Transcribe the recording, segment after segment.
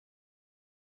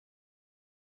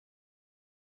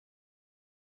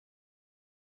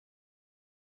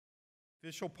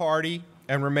Official party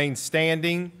and remain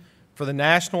standing for the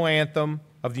national anthem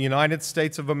of the United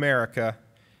States of America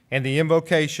and the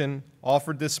invocation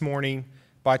offered this morning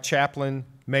by Chaplain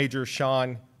Major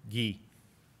Sean Gee.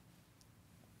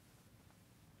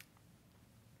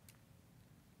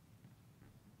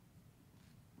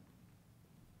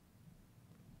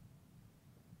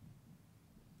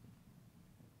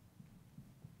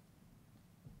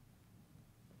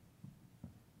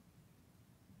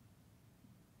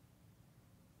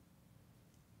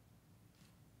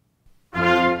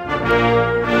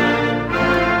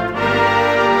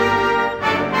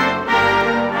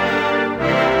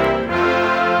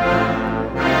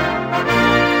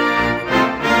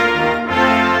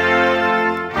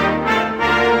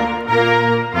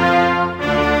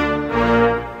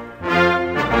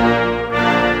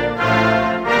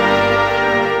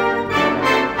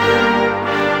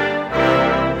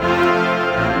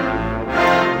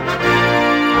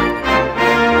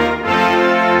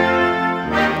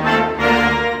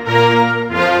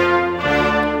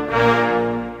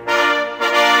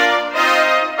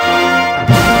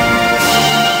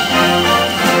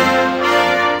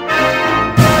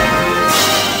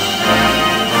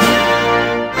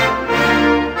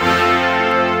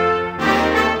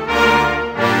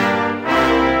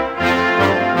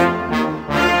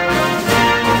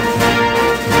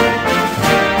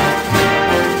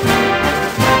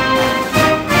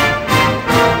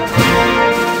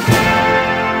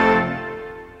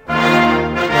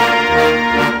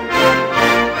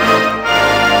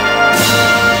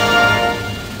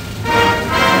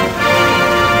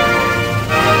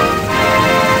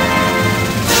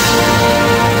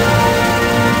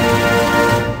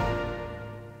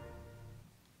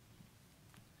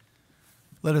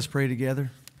 Let us pray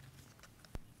together.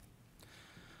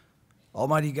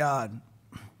 Almighty God,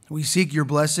 we seek your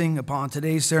blessing upon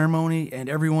today's ceremony and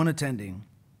everyone attending.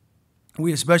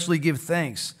 We especially give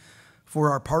thanks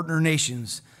for our partner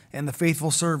nations and the faithful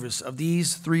service of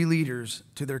these three leaders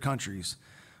to their countries.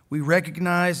 We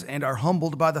recognize and are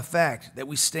humbled by the fact that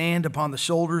we stand upon the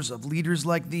shoulders of leaders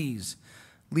like these,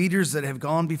 leaders that have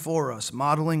gone before us,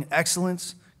 modeling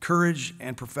excellence, courage,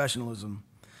 and professionalism.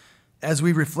 As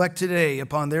we reflect today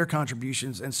upon their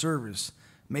contributions and service,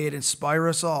 may it inspire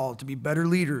us all to be better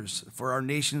leaders for our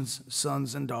nation's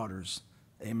sons and daughters.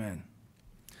 Amen.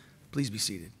 Please be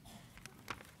seated.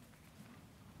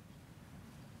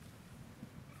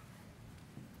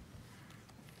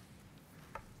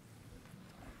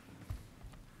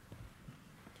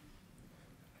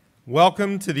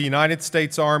 Welcome to the United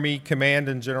States Army Command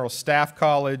and General Staff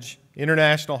College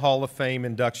International Hall of Fame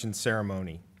induction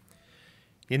ceremony.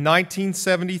 In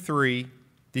 1973,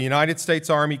 the United States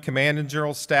Army Command and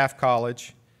General Staff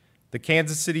College, the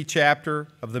Kansas City chapter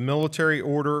of the Military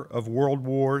Order of World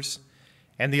Wars,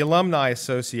 and the Alumni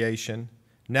Association,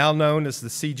 now known as the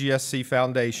CGSC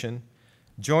Foundation,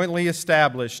 jointly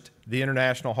established the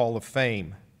International Hall of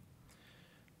Fame.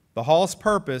 The Hall's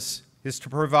purpose is to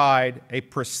provide a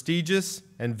prestigious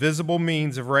and visible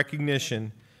means of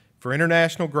recognition for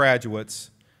international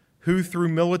graduates who, through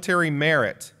military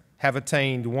merit, have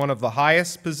attained one of the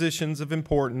highest positions of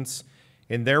importance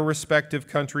in their respective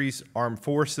countries' armed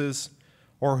forces,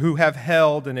 or who have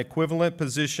held an equivalent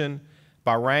position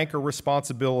by rank or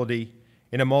responsibility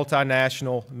in a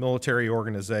multinational military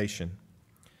organization.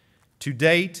 To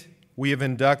date, we have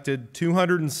inducted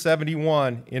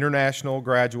 271 international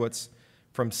graduates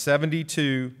from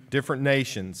 72 different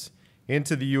nations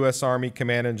into the U.S. Army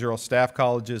Command and General Staff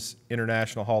College's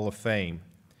International Hall of Fame.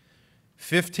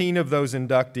 15 of those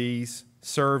inductees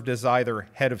served as either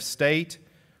head of state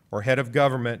or head of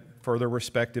government for their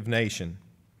respective nation.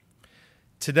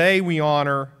 Today we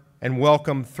honor and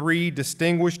welcome 3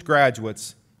 distinguished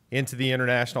graduates into the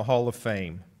International Hall of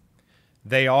Fame.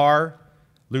 They are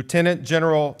Lieutenant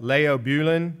General Leo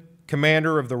Beulen,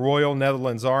 Commander of the Royal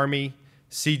Netherlands Army,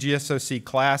 CGSC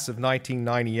Class of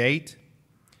 1998,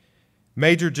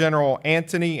 Major General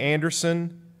Antony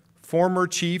Anderson, former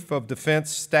Chief of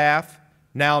Defense Staff,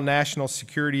 now National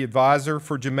Security Advisor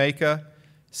for Jamaica,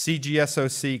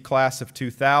 CGSOC Class of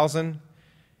 2000,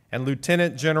 and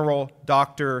Lieutenant General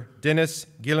Dr. Dennis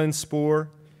Gyllensporre,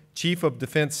 Chief of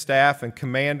Defense Staff and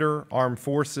Commander, Armed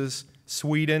Forces,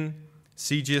 Sweden,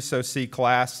 CGSOC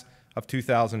Class of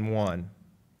 2001.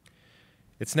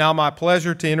 It's now my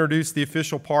pleasure to introduce the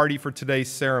official party for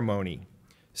today's ceremony.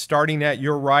 Starting at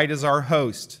your right is our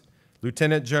host,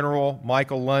 Lieutenant General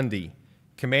Michael Lundy,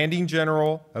 Commanding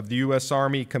General of the U.S.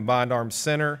 Army Combined Arms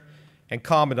Center and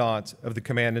Commandant of the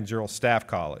Command and General Staff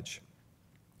College.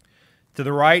 To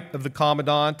the right of the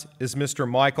Commandant is Mr.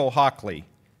 Michael Hockley,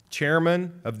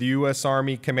 Chairman of the U.S.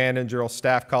 Army Command and General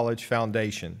Staff College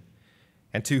Foundation.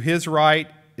 And to his right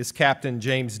is Captain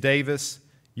James Davis,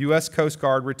 U.S. Coast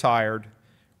Guard retired,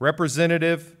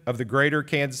 representative of the Greater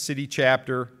Kansas City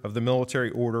chapter of the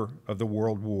Military Order of the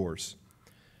World Wars.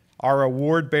 Our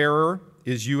award bearer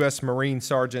is U.S. Marine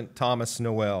Sergeant Thomas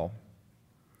Noel.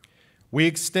 We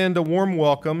extend a warm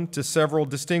welcome to several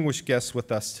distinguished guests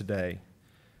with us today.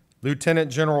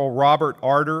 Lieutenant General Robert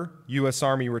Arter, U.S.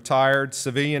 Army retired,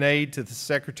 civilian aide to the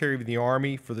Secretary of the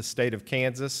Army for the state of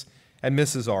Kansas, and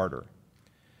Mrs. Arter.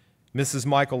 Mrs.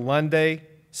 Michael Lunday,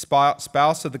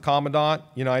 spouse of the Commandant,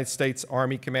 United States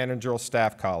Army Command and General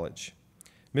Staff College.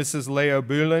 Mrs. Leo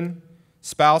Beulen,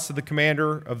 spouse of the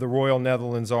Commander of the Royal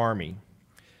Netherlands Army.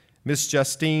 Ms.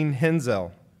 Justine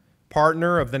Henzel,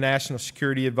 partner of the National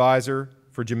Security Advisor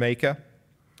for Jamaica.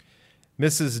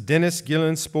 Mrs. Dennis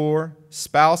Gyllensporre,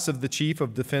 spouse of the Chief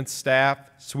of Defense Staff,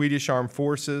 Swedish Armed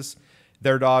Forces,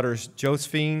 their daughters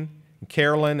Josephine and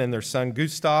Carolyn and their son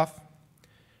Gustav.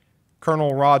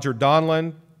 Colonel Roger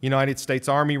Donlan, United States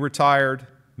Army retired,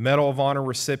 Medal of Honor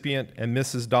recipient, and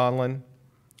Mrs. Donlan.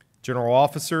 General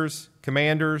officers,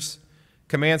 commanders,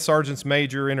 command sergeants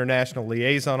major, international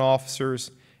liaison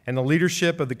officers, and the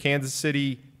leadership of the Kansas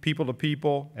City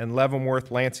People-to-People and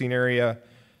Leavenworth Lansing area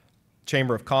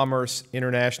Chamber of Commerce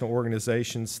international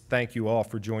organizations, thank you all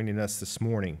for joining us this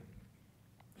morning.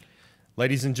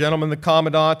 Ladies and gentlemen, the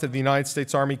Commandant of the United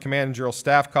States Army Command and General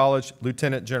Staff College,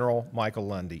 Lieutenant General Michael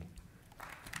Lundy.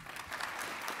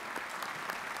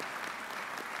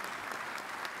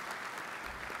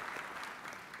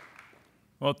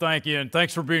 Well, thank you, and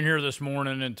thanks for being here this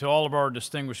morning, and to all of our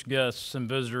distinguished guests and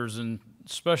visitors, and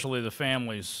especially the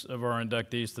families of our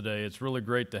inductees today. It's really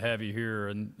great to have you here,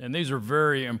 and these are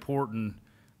very important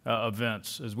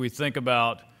events as we think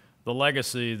about the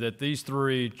legacy that these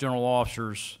three general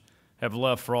officers have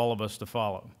left for all of us to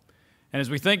follow. And as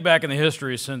we think back in the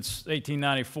history since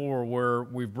 1894, where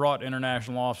we've brought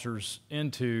international officers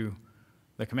into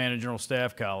the Command and General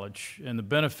Staff College, and the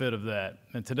benefit of that,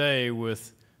 and today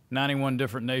with 91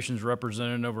 different nations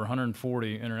represented and over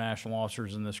 140 international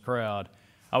officers in this crowd,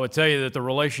 I would tell you that the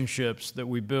relationships that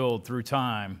we build through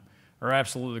time are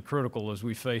absolutely critical as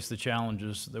we face the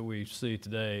challenges that we see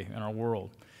today in our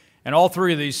world. And all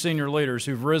three of these senior leaders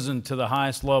who've risen to the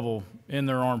highest level in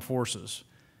their armed forces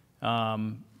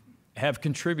have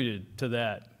contributed to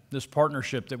that, this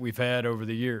partnership that we've had over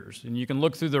the years. And you can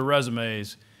look through their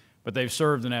resumes, but they've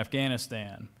served in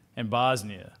Afghanistan and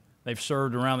Bosnia. They've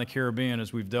served around the Caribbean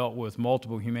as we've dealt with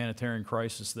multiple humanitarian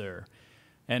crises there.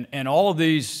 And all of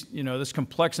these, this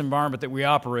complex environment that we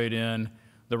operate in,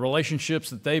 the relationships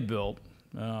that they built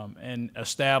and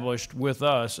established with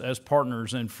us as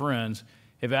partners and friends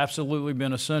have absolutely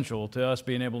been essential to us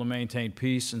being able to maintain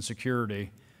peace and security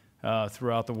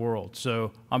throughout the world.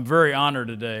 So I'm very honored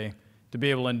today to be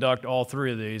able to induct all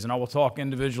three of these, and I will talk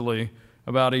individually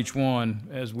about each one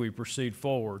as we proceed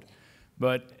forward.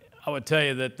 But I would tell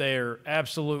you that they are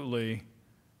absolutely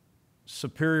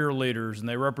superior leaders, and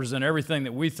they represent everything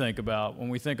that we think about when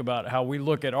we think about how we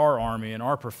look at our Army and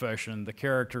our profession, the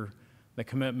character, the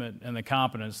commitment, and the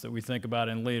competence that we think about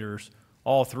in leaders.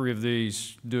 All three of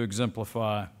these do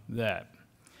exemplify that.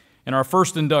 And our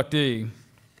first inductee,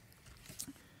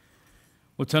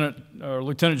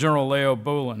 Lieutenant General Leo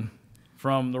Beulen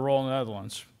from the Royal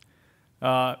Netherlands,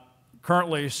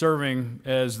 currently serving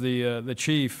as the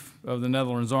chief of the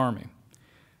Netherlands Army.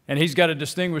 And he's got a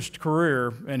distinguished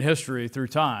career and history through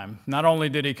time. Not only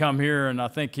did he come here, and I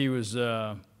think he was,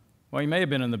 he may have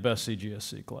been in the best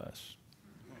CGSC class.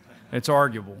 It's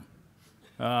arguable.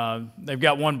 They've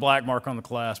got one black mark on the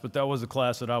class, but that was the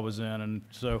class that I was in. And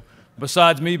so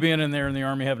besides me being in there in the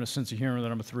Army, having a sense of humor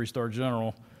that I'm a three-star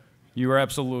general, you were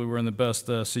in the best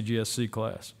CGSC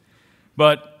class.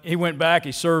 But he went back,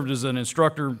 he served as an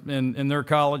instructor in their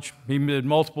college. He did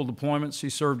multiple deployments. He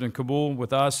served in Kabul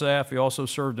with ISAF. He also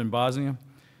served in Bosnia.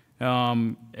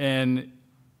 And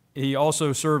he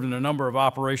also served in a number of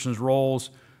operations roles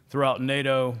throughout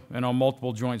NATO and on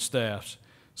multiple joint staffs.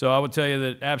 So I would tell you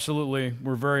that absolutely,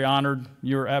 we're very honored.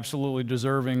 You're absolutely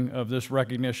deserving of this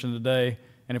recognition today.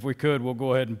 And if we could, we'll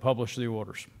go ahead and publish the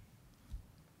orders.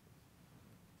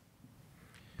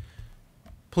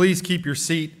 Please keep your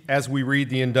seat as we read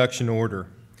the induction order.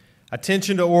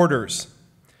 Attention to orders.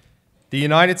 The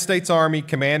United States Army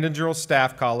Command and General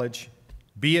Staff College,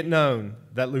 be it known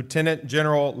that Lieutenant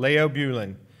General Leo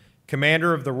Beulen,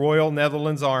 Commander of the Royal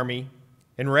Netherlands Army,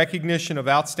 in recognition of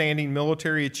outstanding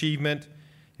military achievement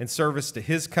and service to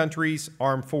his country's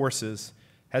armed forces,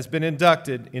 has been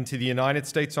inducted into the United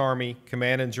States Army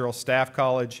Command and General Staff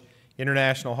College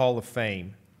International Hall of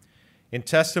Fame. In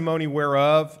testimony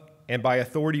whereof, and by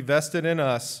authority vested in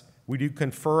us, we do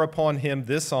confer upon him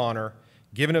this honor,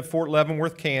 given at Fort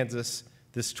Leavenworth, Kansas,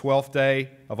 this 12th day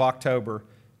of October,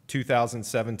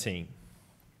 2017.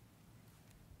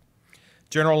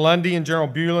 General Lundy and General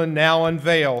Beulen now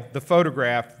unveil the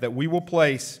photograph that we will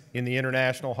place in the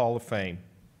International Hall of Fame.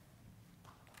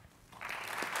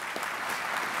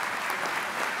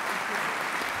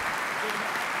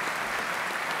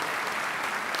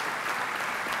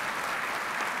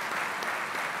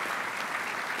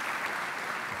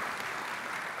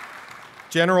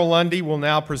 General Lundy will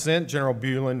now present General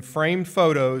Beulen framed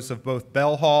photos of both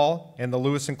Bell Hall and the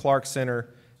Lewis and Clark Center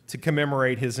to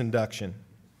commemorate his induction.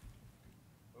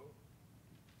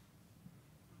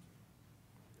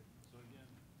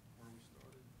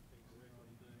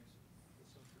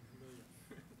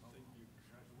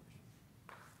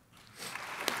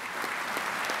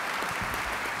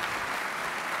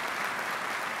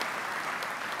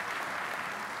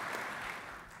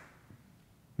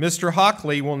 Mr.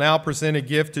 Hockley will now present a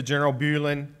gift to General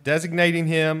Beulen, designating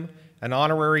him an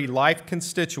honorary life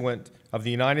constituent of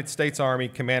the United States Army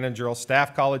Command and General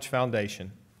Staff College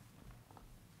Foundation.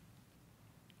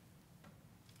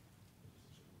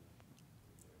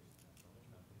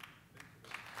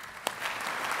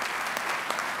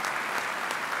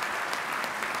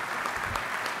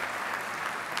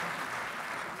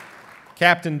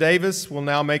 Captain Davis will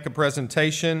now make a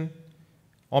presentation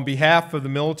on behalf of the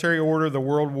Military Order of the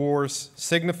World Wars,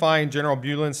 signifying General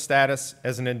Beulen's status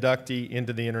as an inductee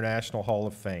into the International Hall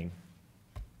of Fame.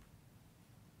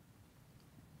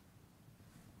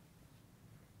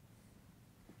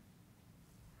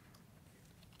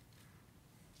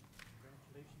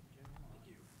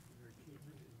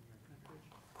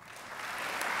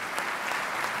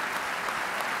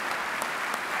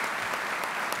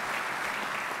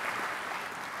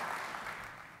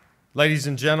 Ladies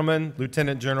and gentlemen,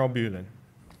 Lieutenant General Beulen.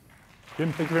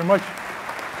 Jim, thank you very much.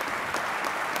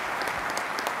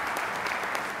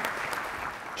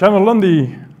 General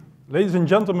Lundy, ladies and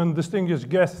gentlemen, distinguished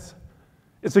guests,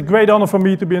 it's a great honor for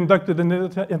me to be inducted in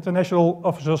the International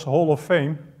Officers Hall of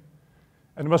Fame.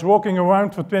 And I was walking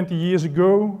around for 20 years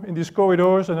ago in these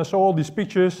corridors, and I saw all these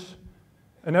pictures.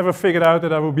 I never figured out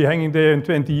that I would be hanging there in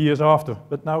 20 years after,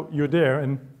 but now you're there,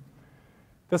 and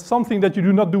that's something that you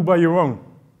do not do by your own.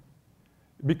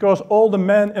 Because all the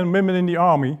men and women in the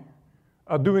Army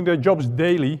are doing their jobs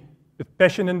daily with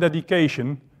passion and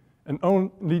dedication, and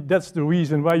only that's the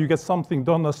reason why you get something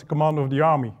done as the commander of the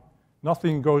Army.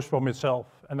 Nothing goes from itself,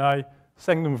 and I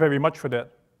thank them very much for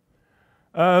that.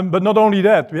 But not only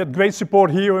that, we had great support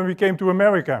here when we came to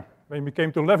America, when we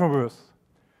came to Leavenworth.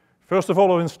 First of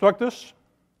all, our instructors.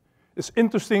 It's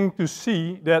interesting to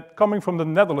see that coming from the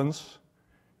Netherlands,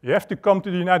 you have to come to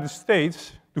the United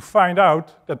States to find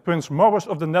out that Prince Maurice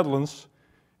of the Netherlands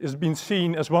is being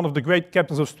seen as one of the great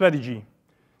captains of strategy.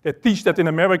 They teach that in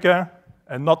America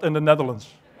and not in the Netherlands.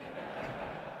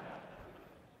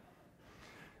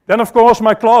 Then, of course,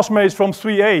 my classmates from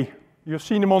 3A. You've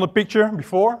seen them on the picture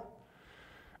before.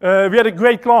 We had a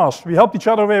great class. We helped each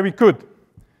other where we could.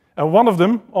 And one of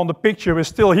them on the picture is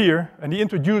still here, and he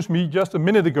introduced me just a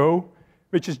minute ago,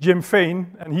 which is Jim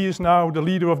Fain, and he is now the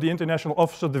leader of the International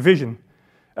Officer Division.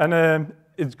 And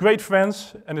it's great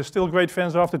friends, and it's still great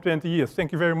friends after 20 years.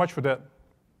 Thank you very much for that.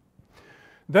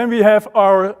 Then we have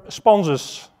our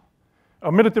sponsors,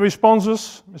 our military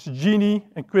sponsors, Mr. Genie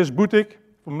and Chris Butik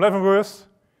from Leavenworth.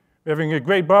 We're having a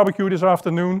great barbecue this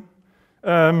afternoon.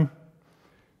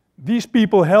 These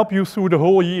people help you through the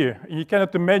whole year. And you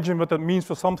cannot imagine what that means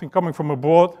for something coming from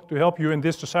abroad to help you in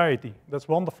this society. That's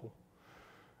wonderful.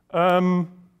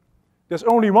 There's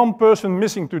only one person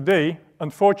missing today,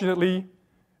 unfortunately,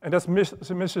 and that's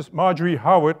Mrs. Marjorie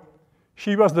Howard.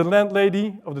 She was the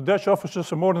landlady of the Dutch officers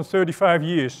for more than 35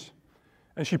 years.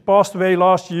 And she passed away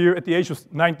last year at the age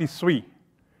of 93.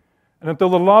 And until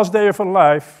the last day of her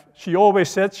life, she always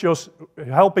said she was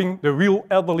helping the real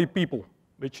elderly people,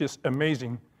 which is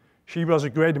amazing. She was a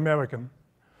great American.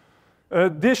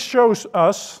 This shows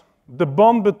us the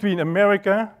bond between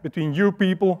America, between you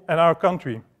people and our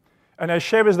country. And I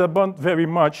cherish that bond very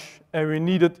much, and we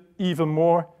need it even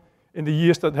more in the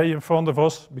years that are in front of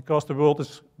us, because the world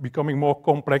is becoming more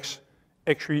complex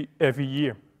actually every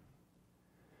year.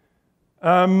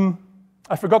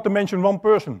 I forgot to mention one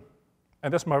person,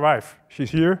 and that's my wife. She's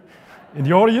here in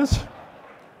the audience.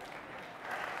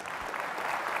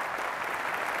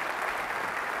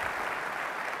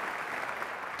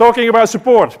 Talking about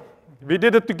support. We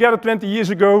did it together 20 years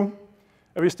ago,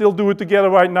 and we still do it together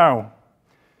right now.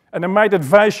 And I might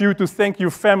advise you to thank your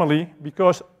family,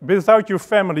 because without your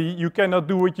family, you cannot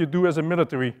do what you do as a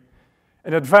military.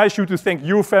 and advise you to thank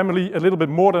your family a little bit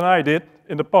more than I did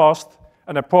in the past,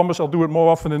 and I promise I'll do it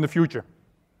more often in the future.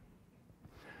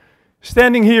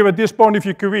 Standing here at this point of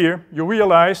your career, you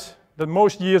realize that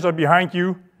most years are behind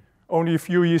you, only a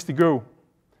few years to go.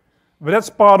 But that's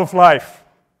part of life,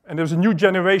 and there's a new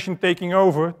generation taking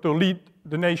over to lead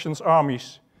the nation's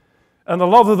armies. And a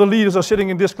lot of the leaders are sitting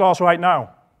in this class right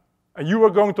now, and you are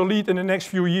going to lead in the next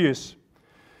few years.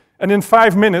 And in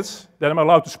 5 minutes that I'm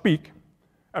allowed to speak,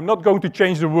 I'm not going to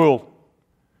change the world,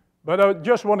 but I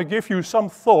just want to give you some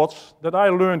thoughts that I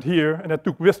learned here and I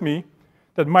took with me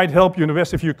that might help you in the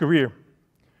rest of your career.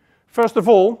 First of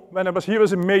all, when I was here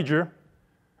as a major,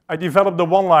 I developed the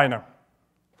one-liner,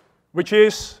 which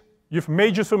is, you've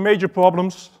majored for major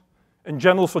problems and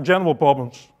generals for general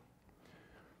problems.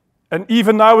 And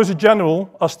even now as a general,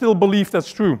 I still believe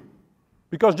that's true.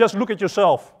 Because just look at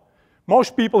yourself.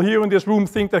 Most people here in this room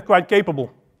think they're quite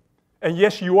capable. And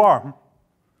yes, you are.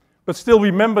 But still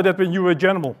remember that when you were a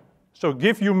general. So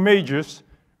give your majors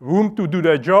room to do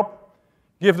their job,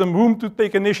 give them room to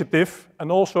take initiative,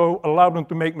 and also allow them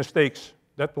to make mistakes.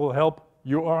 That will help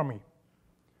your army.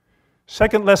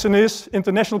 Second lesson is,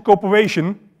 international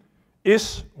cooperation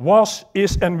was,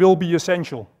 is, and will be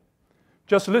essential.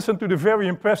 Just listen to the very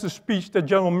impressive speech that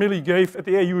General Milley gave at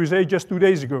the AUSA just 2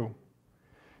 days ago.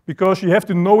 Because you have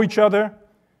to know each other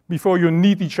before you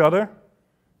need each other,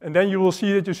 and then you will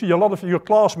see that you see a lot of your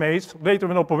classmates later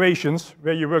in operations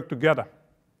where you work together.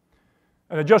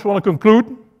 And I just want to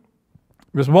conclude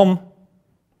with one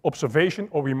observation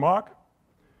or remark.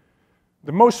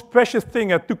 The most precious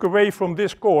thing I took away from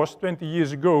this course 20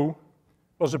 years ago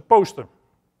was a poster.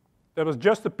 That was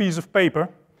just a piece of paper,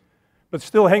 but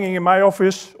still hanging in my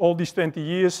office all these 20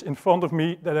 years in front of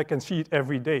me that I can see it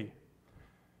every day.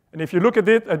 And if you look at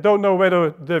it, I don't know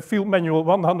whether the field manual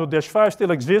 100-5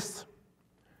 still exists,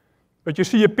 but you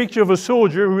see a picture of a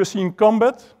soldier who has seen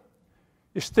combat,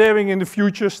 is staring in the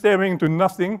future, staring into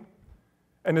nothing,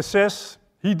 and it says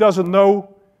he doesn't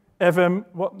know FM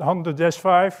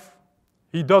 100-5,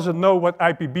 he doesn't know what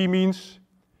IPB means,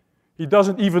 he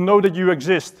doesn't even know that you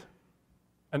exist.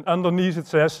 And underneath it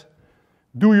says,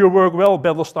 do your work well,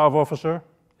 battle staff officer,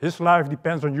 his life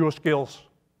depends on your skills.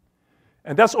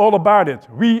 And that's all about it.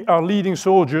 We are leading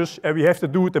soldiers, and we have to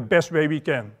do it the best way we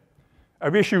can. I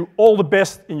wish you all the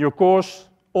best in your course,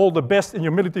 all the best in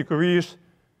your military careers,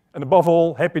 and above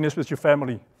all, happiness with your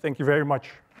family. Thank you very much.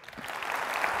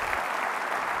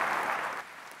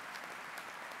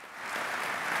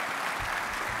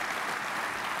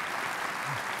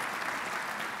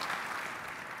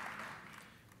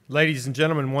 Ladies and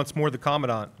gentlemen, once more the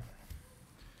Commandant.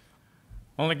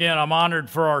 Well, again, I'm honored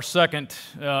for our second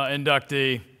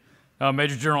inductee,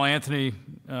 Major General Antony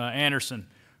Anderson,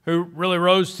 who really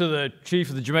rose to the Chief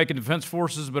of the Jamaica Defense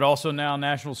Forces, but also now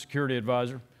National Security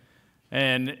Advisor.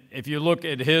 And if you look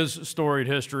at his storied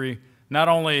history, not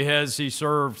only has he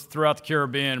served throughout the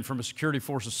Caribbean from a security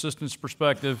force assistance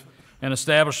perspective and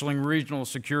establishing regional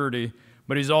security,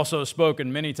 but he's also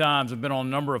spoken many times and been on a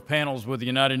number of panels with the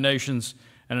United Nations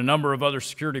and a number of other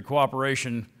security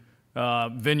cooperation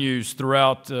venues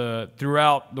throughout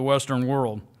the Western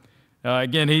world.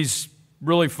 Again, he's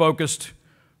really focused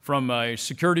from a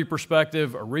security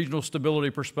perspective, a regional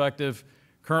stability perspective,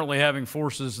 currently having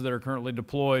forces that are currently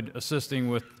deployed assisting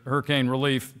with hurricane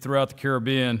relief throughout the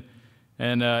Caribbean.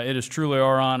 And it is truly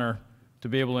our honor to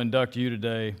be able to induct you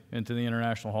today into the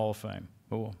International Hall of Fame.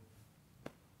 We'll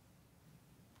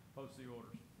post the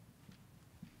orders.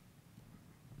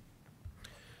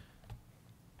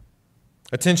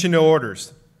 Attention to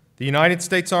orders. The United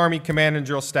States Army Command and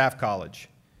Drill Staff College.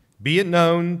 Be it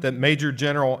known that Major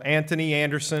General Antony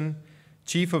Anderson,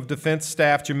 Chief of Defense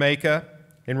Staff, Jamaica,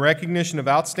 in recognition of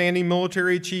outstanding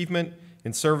military achievement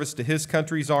in service to his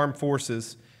country's armed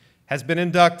forces, has been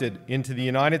inducted into the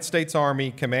United States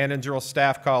Army Command and Drill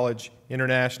Staff College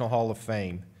International Hall of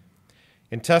Fame.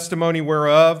 In testimony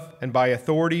whereof, and by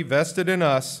authority vested in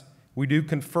us, we do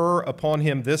confer upon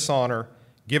him this honor,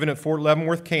 given at Fort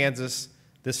Leavenworth, Kansas,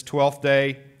 this 12th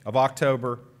day of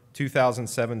October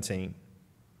 2017.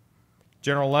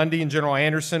 General Lundy and General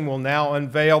Anderson will now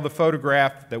unveil the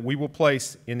photograph that we will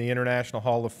place in the International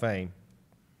Hall of Fame.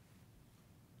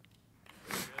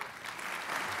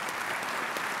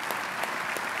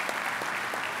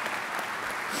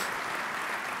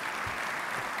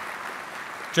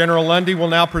 General Lundy will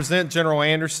now present General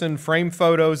Anderson framed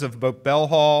photos of both Bell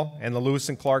Hall and the Lewis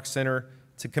and Clark Center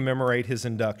to commemorate his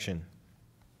induction.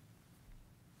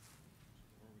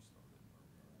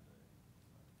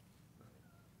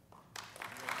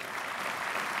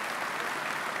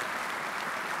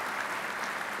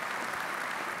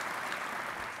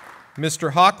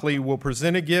 Mr. Hockley will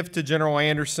present a gift to General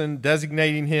Anderson,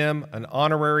 designating him an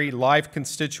honorary life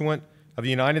constituent of the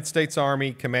United States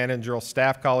Army Command and General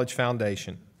Staff College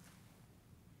Foundation.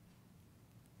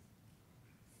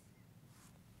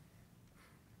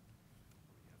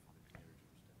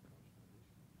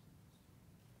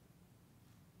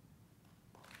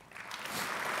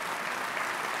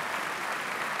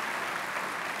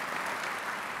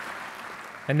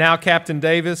 And now Captain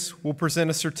Davis will present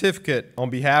a certificate on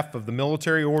behalf of the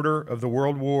Military Order of the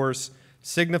World Wars,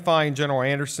 signifying General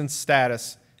Anderson's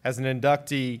status as an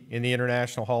inductee in the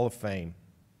International Hall of Fame.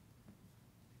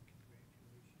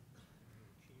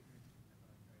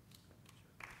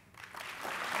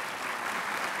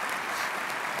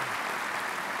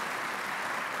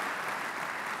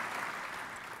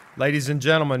 Ladies and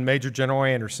gentlemen, Major General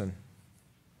Anderson.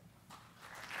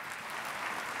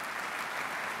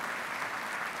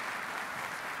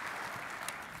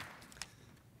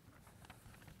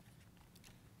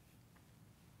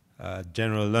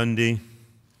 General Lundy,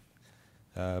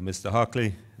 Mr.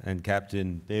 Hockley, and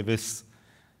Captain Davis,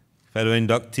 fellow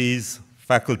inductees,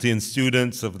 faculty and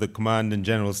students of the Command and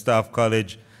General Staff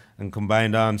College and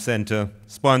Combined Arms Center,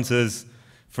 sponsors,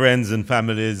 friends and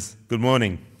families, good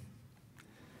morning.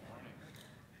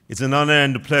 It's an honor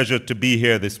and a pleasure to be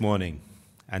here this morning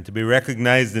and to be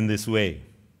recognized in this way.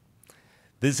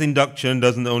 This induction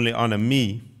doesn't only honor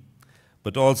me,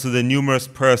 but also the numerous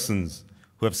persons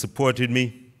who have supported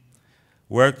me,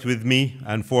 worked with me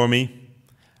and for me,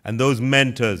 and those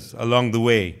mentors along the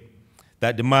way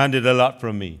that demanded a lot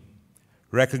from me,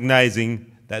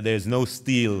 recognizing that there is no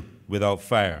steel without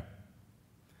fire.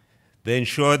 They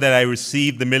ensured that I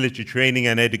received the military training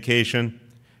and education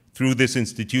through this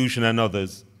institution and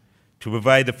others to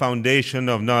provide the foundation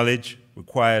of knowledge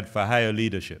required for higher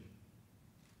leadership.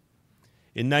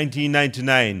 In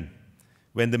 1999,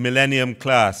 when the Millennium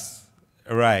class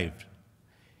arrived,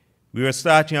 we were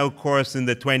starting our course in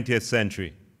the 20th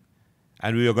century,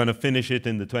 and we were going to finish it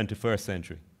in the 21st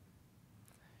century.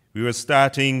 We were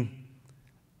starting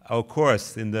our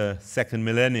course in the second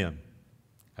millennium,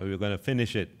 and we were going to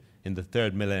finish it in the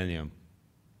third millennium.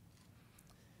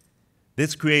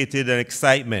 This created an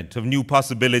excitement of new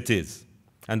possibilities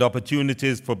and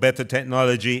opportunities for better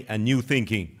technology and new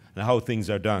thinking and how things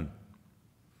are done.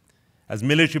 As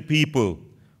military people,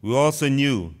 we also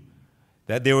knew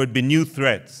that there would be new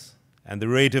threats and the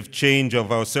rate of change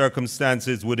of our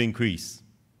circumstances would increase.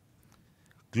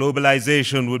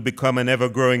 Globalization would become an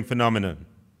ever-growing phenomenon,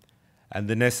 and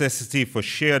the necessity for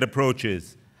shared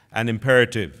approaches and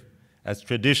imperative as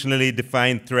traditionally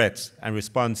defined threats and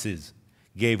responses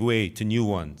gave way to new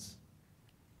ones.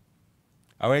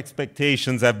 Our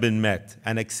expectations have been met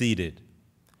and exceeded.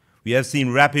 We have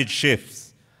seen rapid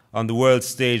shifts on the world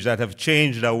stage that have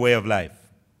changed our way of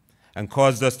life and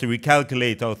caused us to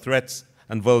recalculate our threats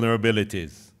and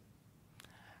vulnerabilities.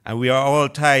 And we are all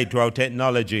tied to our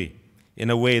technology in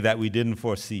a way that we didn't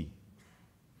foresee.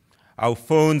 Our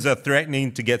phones are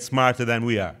threatening to get smarter than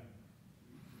we are.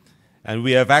 And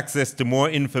we have access to more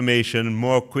information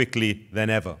more quickly than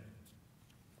ever.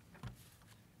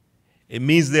 It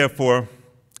means, therefore,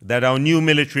 that our new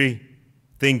military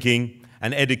thinking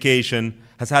and education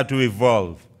has had to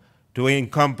evolve to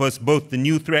encompass both the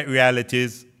new threat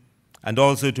realities and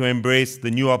also to embrace the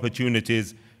new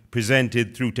opportunities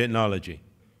presented through technology.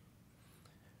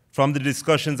 From the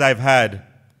discussions I've had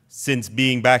since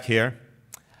being back here,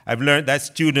 I've learned that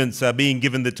students are being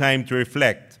given the time to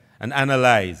reflect and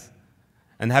analyze,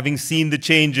 and having seen the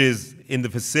changes in the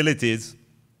facilities,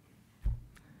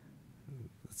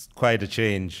 it's quite a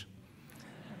change.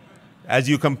 As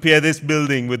you compare this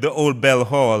building with the old Bell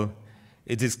Hall,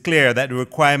 it is clear that the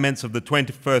requirements of the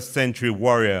 21st century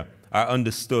warrior are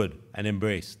understood and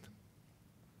embraced.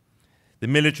 The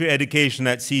military education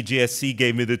at CGSC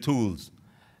gave me the tools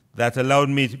that allowed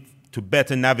me to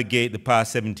better navigate the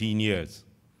past 17 years.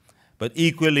 But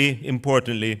equally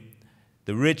importantly,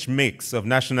 the rich mix of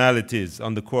nationalities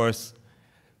on the course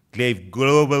gave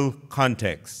global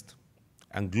context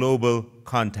and global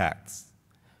contacts,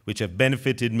 which have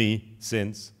benefited me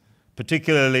since,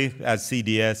 particularly as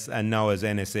CDS and now as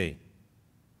NSA.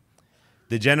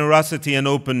 The generosity and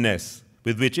openness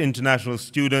with which international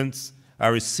students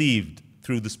are received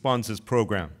through the sponsors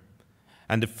program,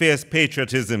 and the fierce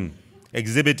patriotism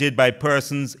exhibited by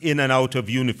persons in and out of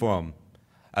uniform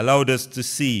allowed us to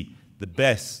see the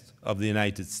best of the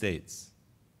United States.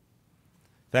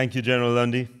 Thank you, General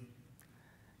Lundy,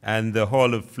 and the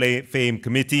Hall of Fame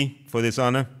Committee for this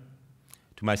honor.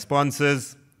 To my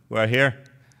sponsors who are here,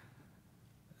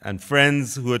 and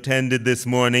friends who attended this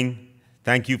morning,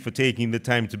 thank you for taking the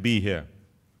time to be here.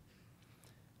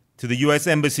 To the U.S.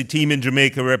 Embassy team in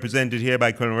Jamaica, represented here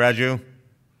by Colonel Raggio,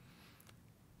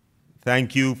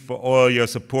 thank you for all your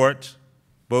support,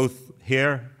 both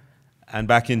here and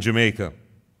back in Jamaica.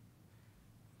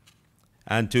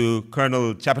 And to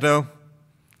Colonel Chapatel,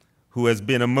 who has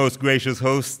been a most gracious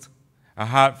host, a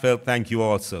heartfelt thank you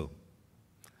also.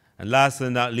 And last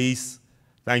and not least,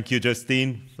 thank you,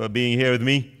 Justine, for being here with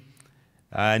me.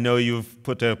 I know you've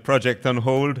put a project on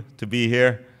hold to be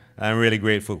here. I'm really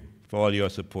grateful for all your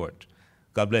support.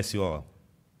 God bless you all.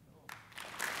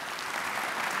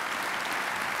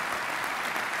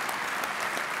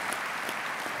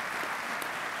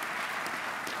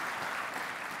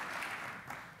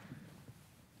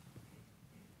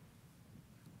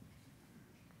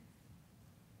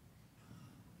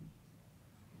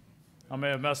 I may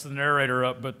have messed the narrator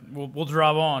up, but we'll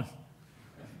drive on.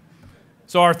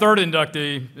 So our third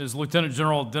inductee is Lieutenant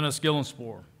General Dennis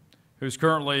Gyllensporre, who's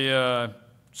currently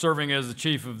serving as the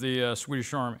chief of the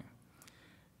Swedish Army.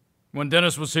 When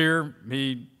Dennis was here,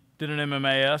 he did an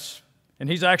MMAS, and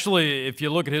he's actually, if you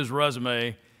look at his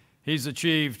resume, he's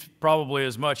achieved probably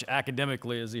as much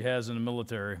academically as he has in the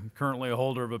military. Currently a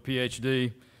holder of a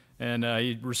PhD, and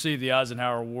he received the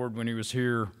Eisenhower Award when he was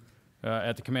here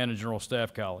at the Command and General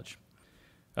Staff College.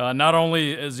 Not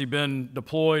only has he been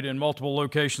deployed in multiple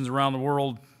locations around the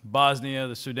world, Bosnia,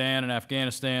 the Sudan, and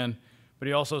Afghanistan, but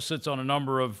he also sits on a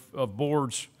number of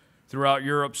boards throughout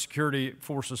Europe, security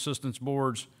force assistance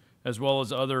boards, as well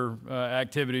as other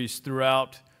activities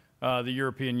throughout the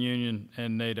European Union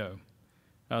and NATO.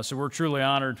 So we're truly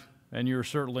honored, and you're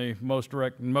certainly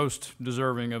most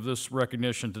deserving of this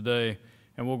recognition today,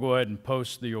 and we'll go ahead and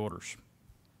post the orders.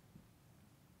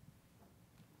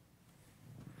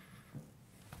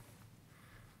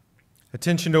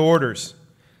 Attention to orders.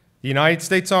 The United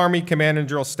States Army Command and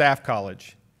General Staff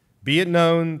College. Be it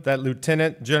known that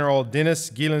Lieutenant General Dennis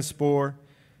Gyllensporre,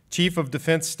 Chief of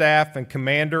Defense Staff and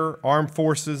Commander, Armed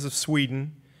Forces of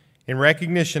Sweden, in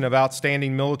recognition of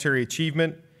outstanding military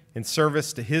achievement in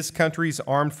service to his country's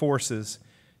armed forces,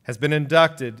 has been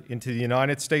inducted into the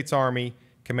United States Army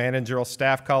Command and General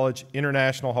Staff College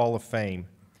International Hall of Fame.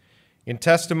 In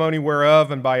testimony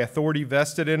whereof and by authority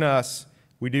vested in us,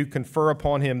 we do confer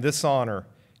upon him this honor,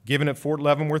 given at Fort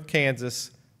Leavenworth,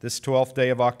 Kansas, this 12th day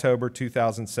of October,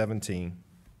 2017.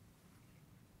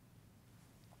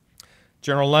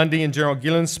 General Lundy and General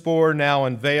Gyllensporre now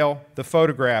unveil the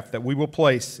photograph that we will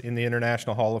place in the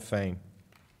International Hall of Fame.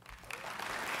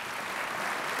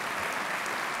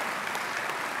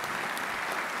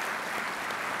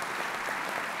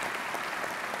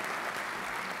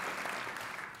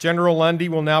 General Lundy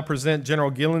will now present General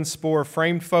Gyllensporre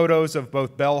framed photos of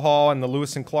both Bell Hall and the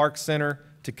Lewis and Clark Center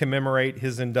to commemorate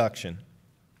his induction.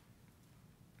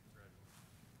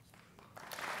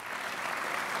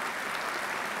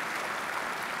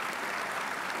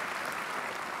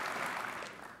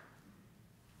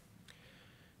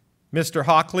 Mr.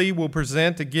 Hockley will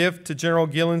present a gift to General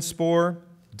Gyllensporre,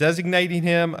 designating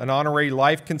him an honorary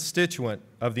life constituent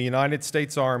of the United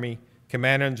States Army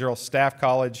Command and General Staff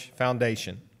College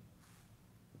Foundation.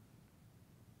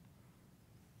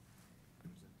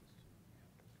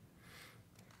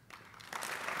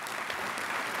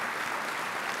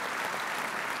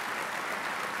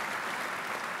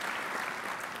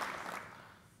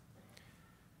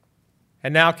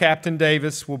 And now Captain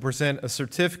Davis will present a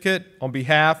certificate on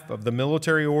behalf of the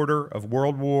Military Order of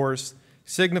World Wars,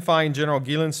 signifying General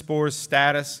Gyllensporre's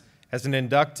status as an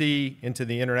inductee into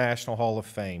the International Hall of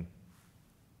Fame.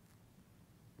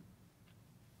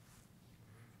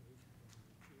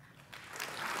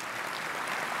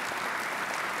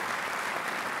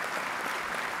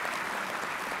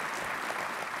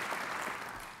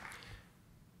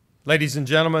 Ladies and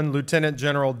gentlemen, Lieutenant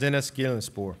General Dennis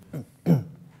Gyllensporre.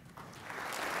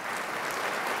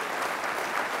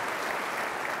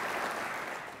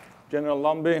 General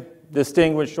Lumby,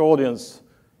 distinguished audience,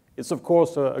 it's of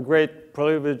course a great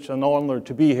privilege and honor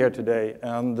to be here today.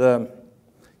 And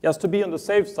just to be on the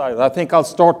safe side, I think I'll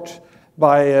start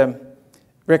by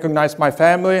recognize my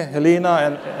family,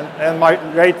 Helena, and my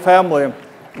great family.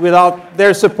 Without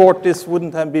their support, this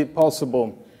wouldn't have been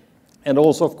possible. And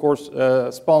also, of course,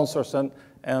 sponsors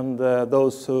and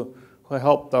those who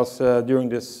helped us during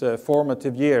this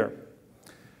formative year.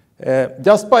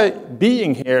 Just by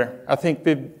being here, I think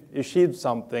we've achieved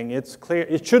something. It's clear.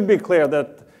 It should be clear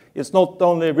that it's not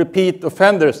only repeat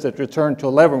offenders that return to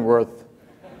Leavenworth.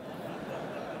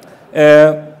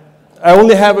 I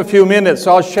only have a few minutes,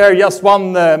 so I'll share just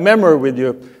one memory with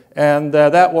you, and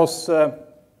that was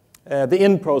the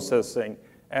in-processing.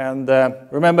 And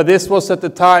remember, this was at the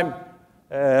time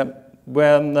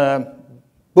when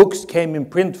books came in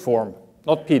print form,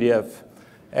 not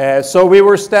PDF. So we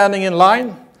were standing in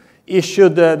line,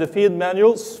 issued the field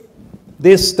manuals,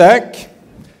 this stack.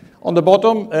 On the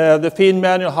bottom, the field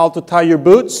manual, how to tie your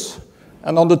boots,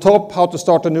 and on the top, how to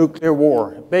start a nuclear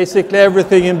war. Basically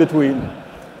everything in between.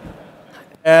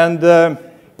 And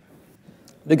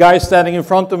the guy standing in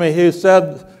front of me, he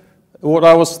said what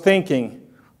I was thinking.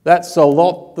 That's a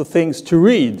lot of things to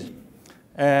read.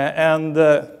 And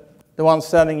the one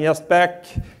standing just back,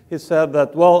 he said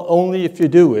that, well, only if you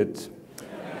do it.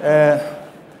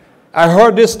 I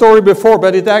heard this story before,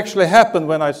 but it actually happened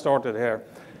when I started here.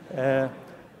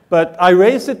 But I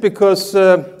raise it because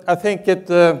I think it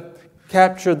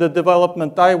captured the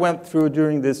development I went through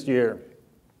during this year.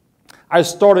 I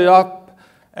started up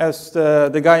as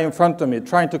the guy in front of me,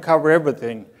 trying to cover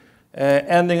everything,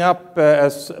 ending up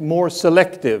as more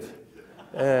selective.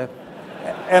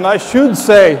 And I should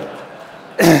say,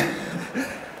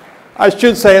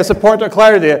 as a point of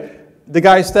clarity, the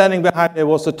guy standing behind me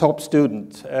was a top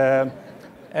student.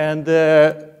 And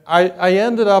I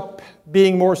ended up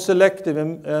being more selective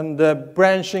and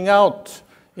branching out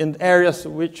in areas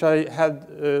which I had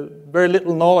very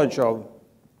little knowledge of.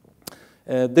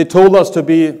 They told us to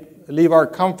leave our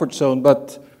comfort zone,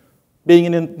 but being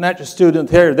an international student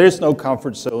here, there's no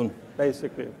comfort zone,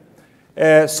 basically.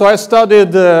 So I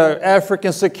studied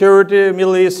African security,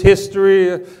 Middle East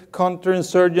history,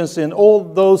 counterinsurgency, and all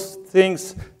those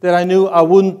things that I knew I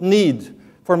wouldn't need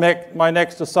for my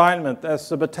next assignment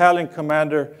as a battalion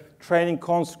commander training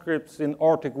conscripts in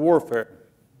Arctic warfare.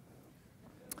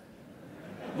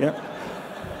 Yeah.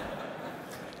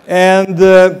 And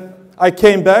I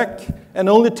came back, and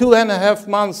only 2.5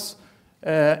 months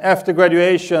after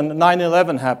graduation,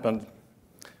 9/11 happened.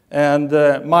 And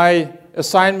my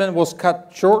assignment was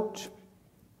cut short.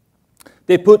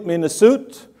 They put me in a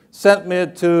suit, sent me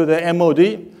to the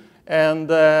MOD,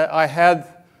 and I had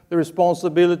the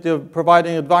responsibility of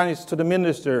providing advice to the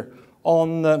minister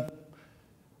on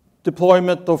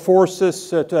deployment of forces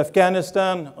to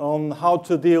Afghanistan, on how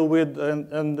to deal with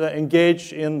and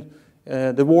engage in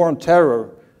the war on terror.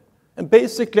 And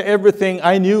basically everything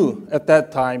I knew at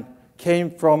that time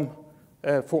came from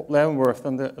Fort Leavenworth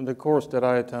and the course that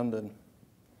I attended.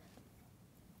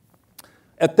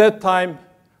 At that time,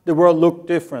 the world looked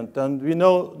different, and we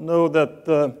know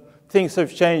that things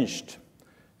have changed.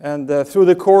 And through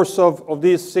the course of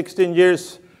these 16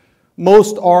 years,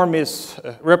 most armies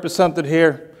represented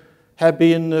here have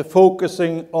been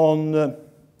focusing on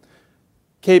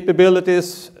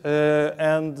capabilities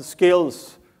and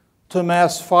skills to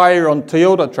mass fire on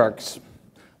Toyota trucks.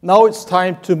 Now it's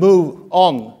time to move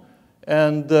on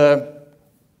and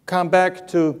come back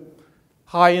to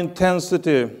high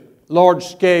intensity, large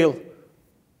scale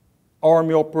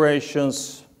army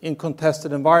operations in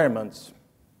contested environments.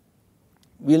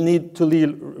 We'll need to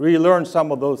relearn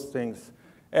some of those things.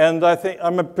 And I think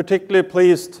I'm particularly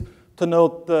pleased to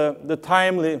note the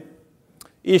timely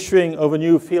issuing of a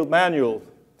new field manual,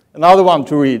 another one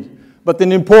to read, but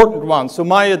an important one. So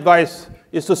my advice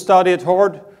is to study it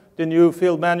hard, the new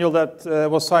field manual that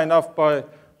was signed off by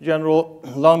General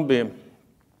Lundby.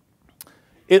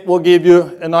 It will give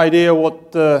you an idea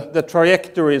what the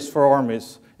trajectory is for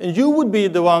armies. And you would be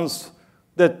the ones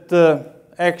that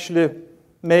actually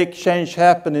make change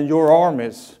happen in your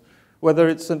armies, whether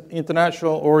it's an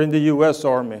international or in the US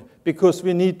Army, because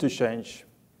we need to change.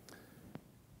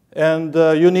 And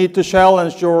you need to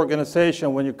challenge your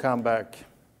organization when you come back.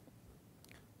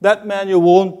 That manual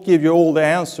won't give you all the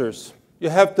answers. You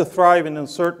have to thrive in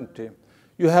uncertainty.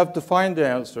 You have to find the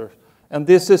answer. And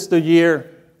this is the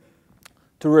year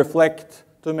to reflect,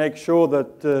 to make sure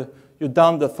that you've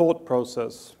done the thought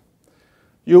process.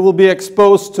 You will be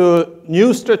exposed to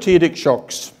new strategic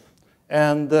shocks,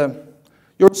 and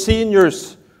your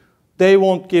seniors, they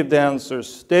won't give the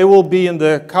answers. They will be in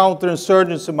the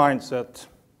counterinsurgency mindset.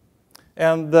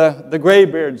 And the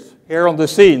graybeards here on the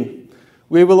scene,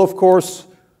 we will of course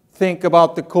think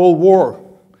about the Cold War,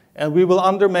 and we will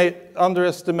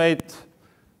underestimate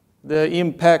the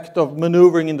impact of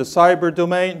maneuvering in the cyber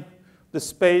domain, the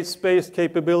space-based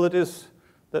capabilities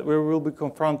that we will be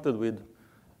confronted with.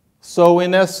 So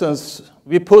in essence,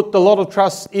 we put a lot of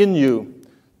trust in you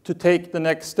to take the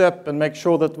next step and make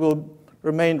sure that we'll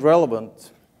remain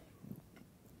relevant.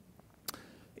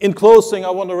 In closing, I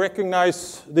want to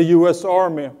recognize the US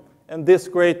Army and this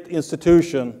great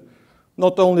institution,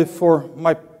 not only for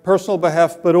my personal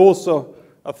behalf, but also,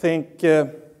 I think,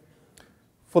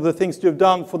 for the things you've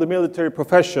done for the military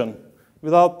profession.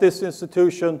 Without this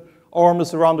institution,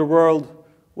 armies around the world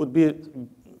would be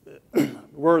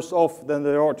worse off than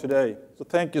they are today. So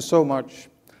thank you so much.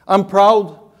 I'm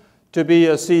proud to be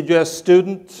a CGS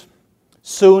student,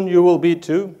 Soon you will be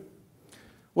too.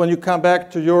 When you come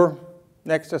back to your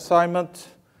next assignment,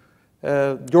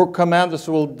 your commanders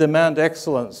will demand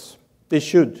excellence. They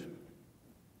should.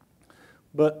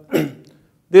 But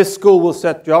this school will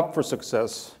set you up for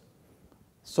success.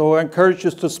 So I encourage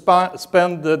you to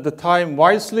spend the time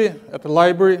wisely at the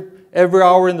library. Every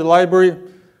hour in the library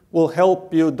will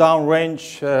help you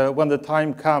downrange when the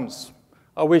time comes.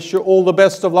 I wish you all the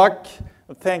best of luck,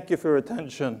 and thank you for your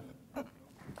attention.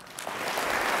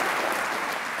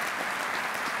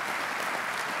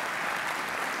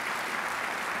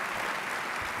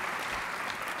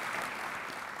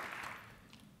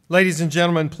 Ladies and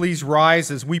gentlemen, please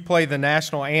rise as we play the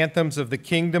national anthems of the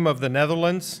Kingdom of the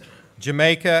Netherlands,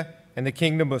 Jamaica, and the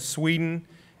Kingdom of Sweden,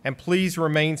 and please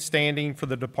remain standing for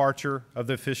the departure of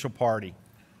the official party.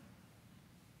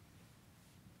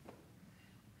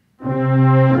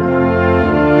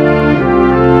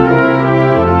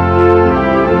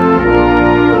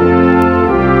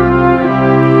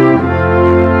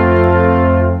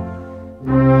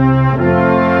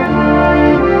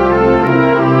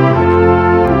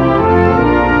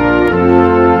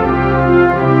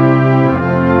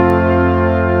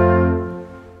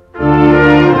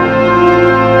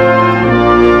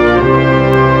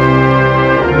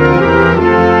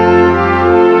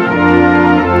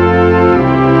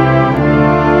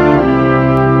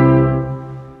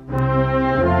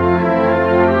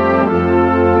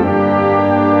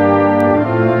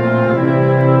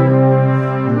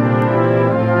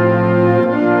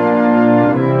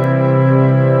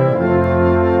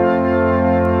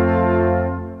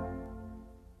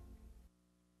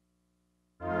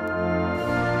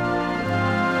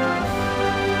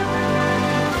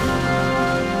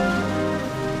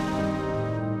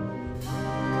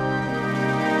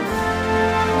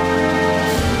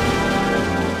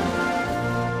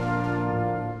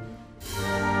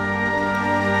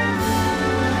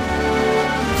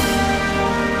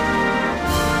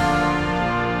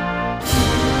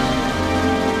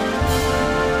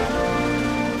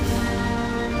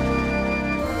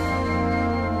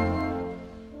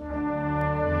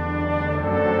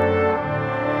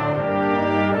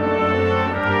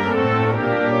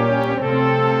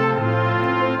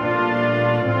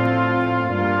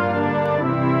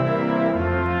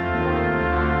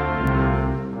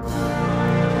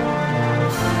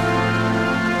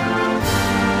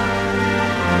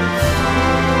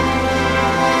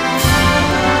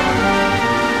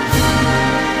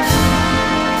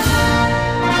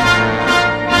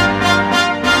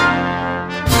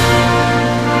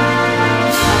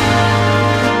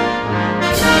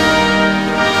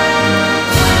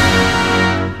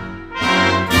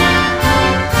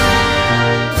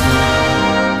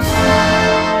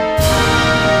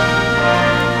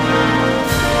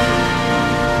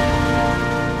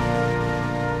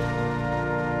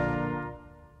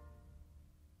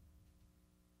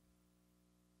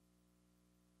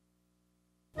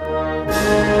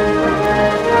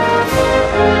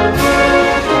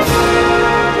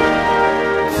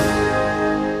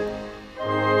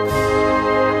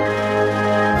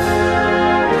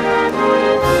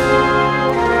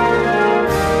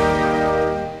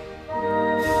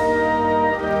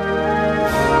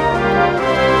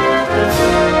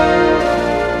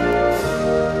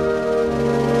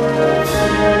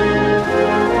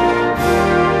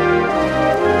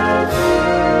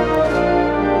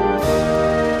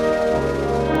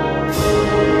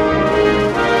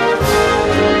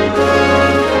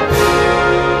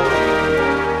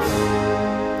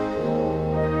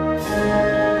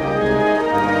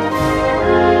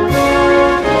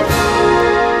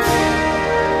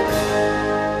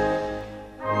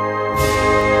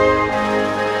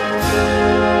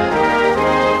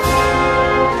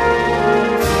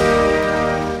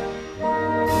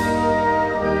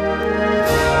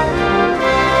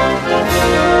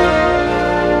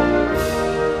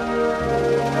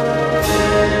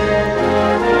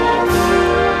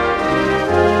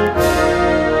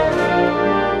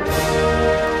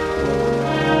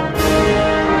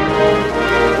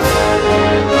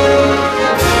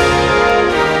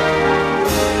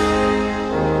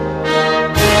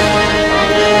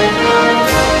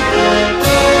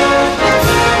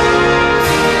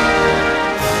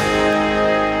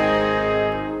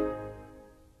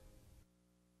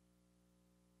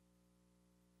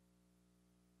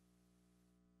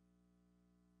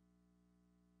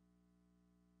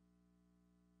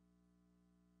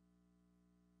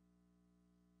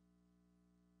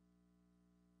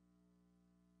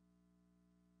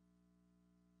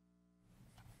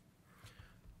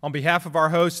 On behalf of our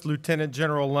host, Lieutenant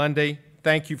General Lundy,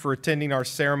 thank you for attending our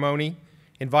ceremony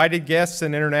Invited guests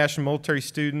and international military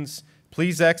students,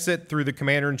 please exit through the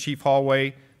Commander-in-Chief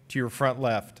hallway to your front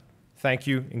left. Thank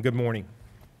you and good morning.